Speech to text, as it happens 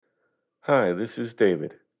Hi, this is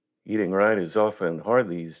David. Eating right is often hard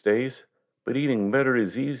these days, but eating better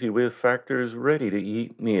is easy with Factor's ready to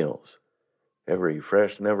eat meals. Every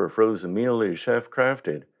fresh, never frozen meal is chef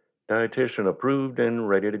crafted, dietitian approved, and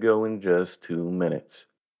ready to go in just 2 minutes.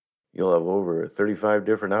 You'll have over 35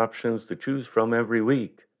 different options to choose from every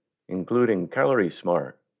week, including Calorie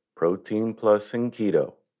Smart, Protein Plus, and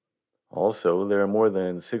Keto. Also, there are more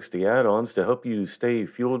than 60 add ons to help you stay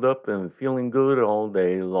fueled up and feeling good all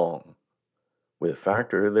day long. With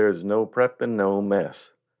Factor, there's no prep and no mess.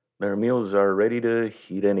 Their meals are ready to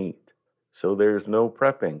heat and eat, so there's no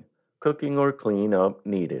prepping, cooking, or clean up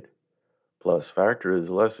needed. Plus, Factor is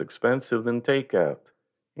less expensive than takeout,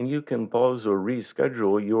 and you can pause or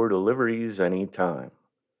reschedule your deliveries anytime.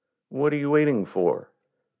 What are you waiting for?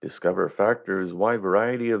 Discover Factor's wide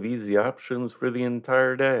variety of easy options for the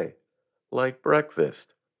entire day, like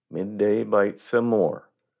breakfast, midday bites, and more.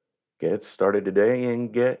 Get started today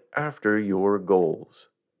and get after your goals.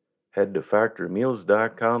 Head to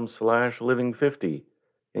factormeals.com/living50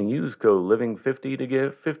 and use code living50 to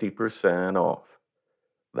get 50% off.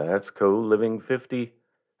 That's code living50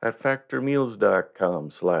 at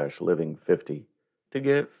factormeals.com/living50 to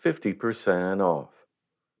get 50% off.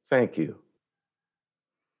 Thank you.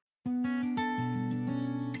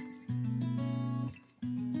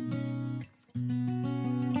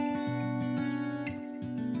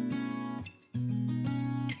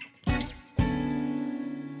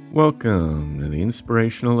 Welcome to the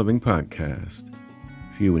Inspirational Living Podcast.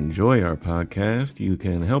 If you enjoy our podcast, you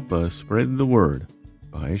can help us spread the word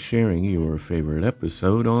by sharing your favorite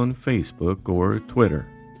episode on Facebook or Twitter,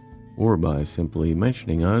 or by simply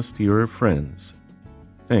mentioning us to your friends.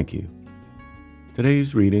 Thank you.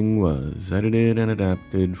 Today's reading was edited and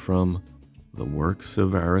adapted from the works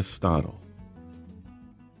of Aristotle.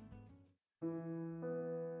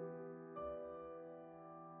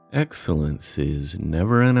 Excellence is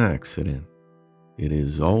never an accident. It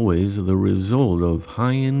is always the result of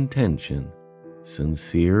high intention,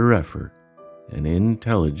 sincere effort, and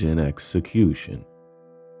intelligent execution.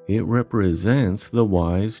 It represents the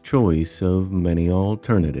wise choice of many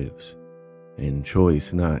alternatives, and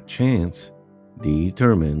choice, not chance,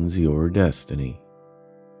 determines your destiny.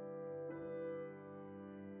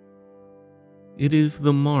 It is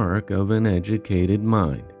the mark of an educated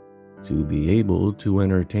mind to be able to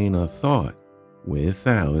entertain a thought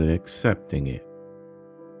without accepting it.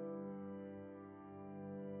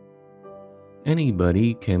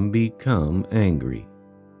 Anybody can become angry.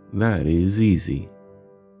 That is easy.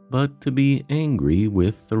 But to be angry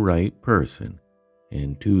with the right person,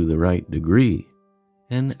 and to the right degree,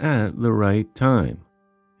 and at the right time,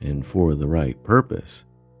 and for the right purpose,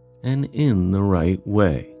 and in the right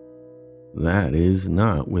way, that is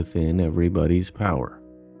not within everybody's power.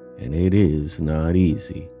 And it is not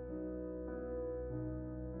easy.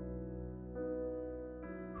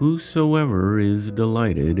 Whosoever is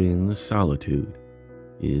delighted in solitude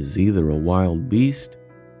is either a wild beast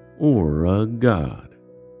or a god.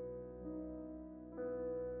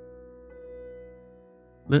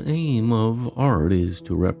 The aim of art is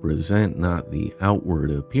to represent not the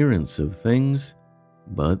outward appearance of things,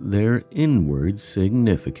 but their inward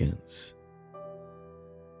significance.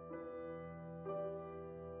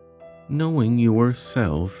 Knowing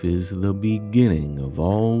yourself is the beginning of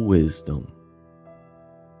all wisdom.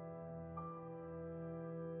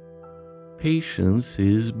 Patience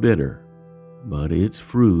is bitter, but its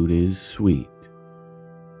fruit is sweet.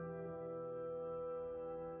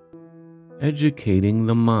 Educating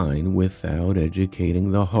the mind without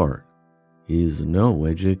educating the heart is no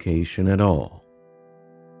education at all.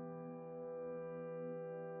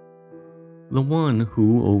 The one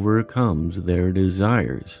who overcomes their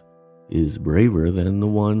desires is braver than the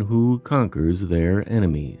one who conquers their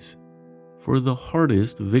enemies, for the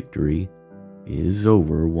hardest victory is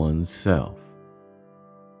over oneself.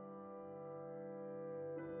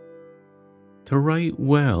 To write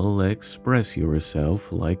well, express yourself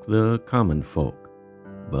like the common folk,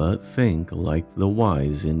 but think like the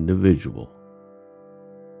wise individual.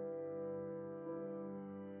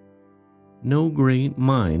 No great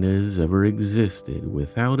mind has ever existed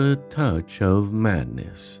without a touch of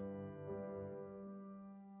madness.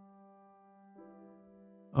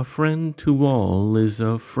 A friend to all is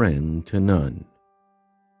a friend to none.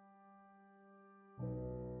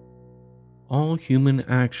 All human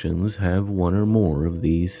actions have one or more of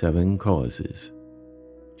these 7 causes: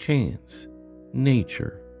 chance,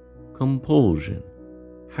 nature, compulsion,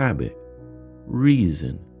 habit,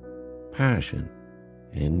 reason, passion,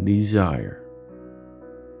 and desire.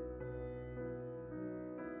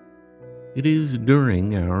 It is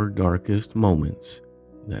during our darkest moments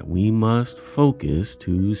that we must focus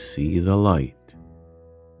to see the light.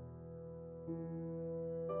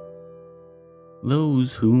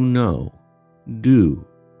 Those who know, do.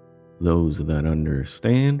 Those that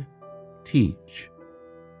understand, teach.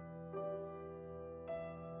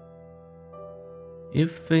 If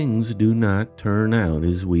things do not turn out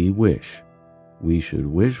as we wish, we should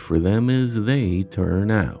wish for them as they turn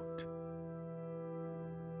out.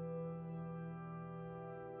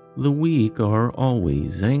 The weak are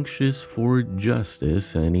always anxious for justice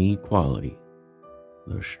and equality.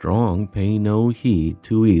 The strong pay no heed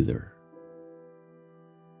to either.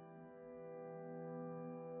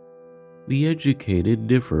 The educated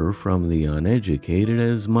differ from the uneducated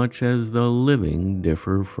as much as the living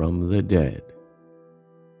differ from the dead.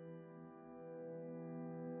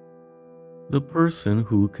 The person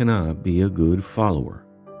who cannot be a good follower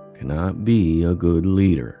cannot be a good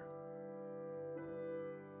leader.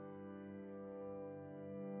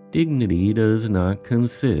 Dignity does not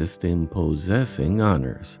consist in possessing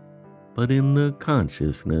honors, but in the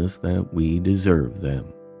consciousness that we deserve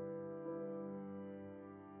them.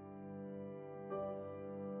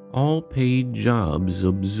 All paid jobs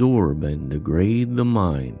absorb and degrade the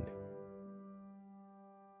mind.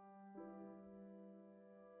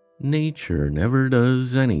 Nature never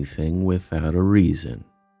does anything without a reason.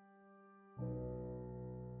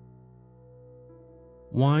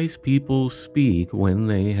 Wise people speak when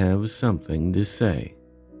they have something to say.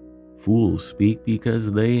 Fools speak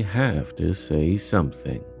because they have to say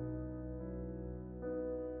something.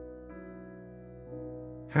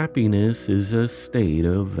 Happiness is a state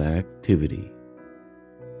of activity.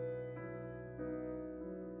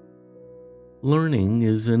 Learning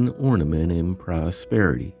is an ornament in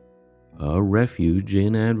prosperity, a refuge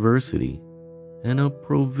in adversity, and a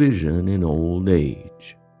provision in old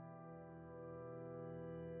age.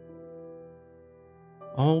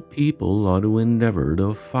 All people ought to endeavor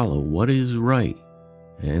to follow what is right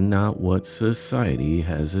and not what society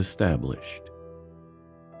has established.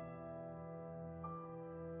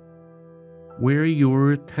 Where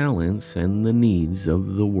your talents and the needs of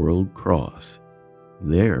the world cross,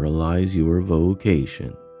 there lies your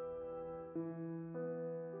vocation.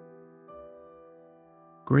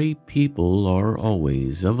 Great people are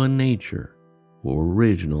always of a nature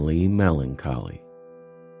originally melancholy.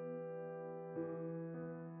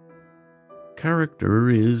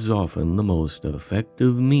 Character is often the most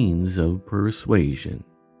effective means of persuasion.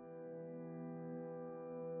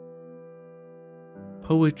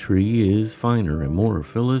 Poetry is finer and more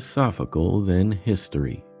philosophical than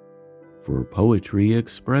history, for poetry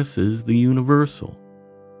expresses the universal,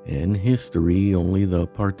 and history only the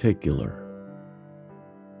particular.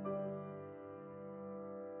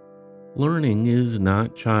 Learning is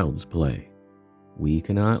not child's play. We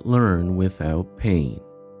cannot learn without pain.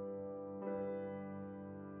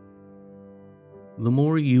 The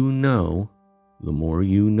more you know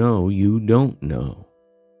you don't know.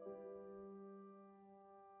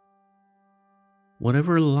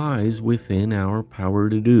 Whatever lies within our power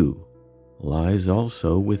to do, lies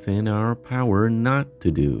also within our power not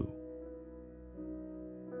to do.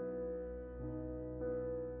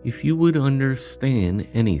 If you would understand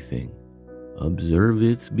anything, observe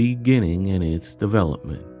its beginning and its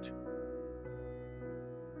development.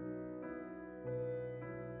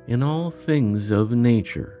 In all things of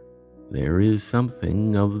nature, there is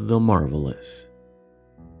something of the marvelous.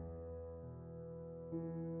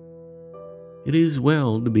 It is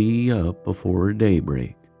well to be up before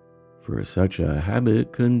daybreak, for such a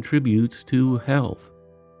habit contributes to health,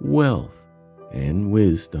 wealth, and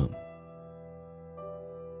wisdom.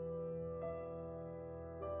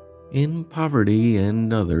 In poverty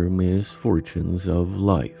and other misfortunes of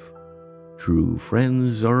life, true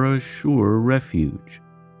friends are a sure refuge.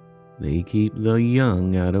 They keep the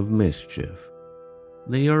young out of mischief.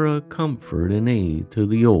 They are a comfort and aid to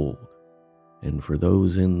the old, and for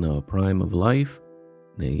those in the prime of life,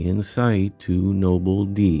 they incite to noble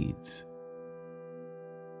deeds.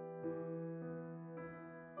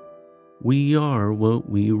 We are what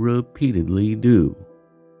we repeatedly do.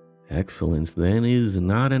 Excellence, then, is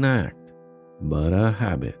not an act, but a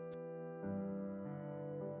habit.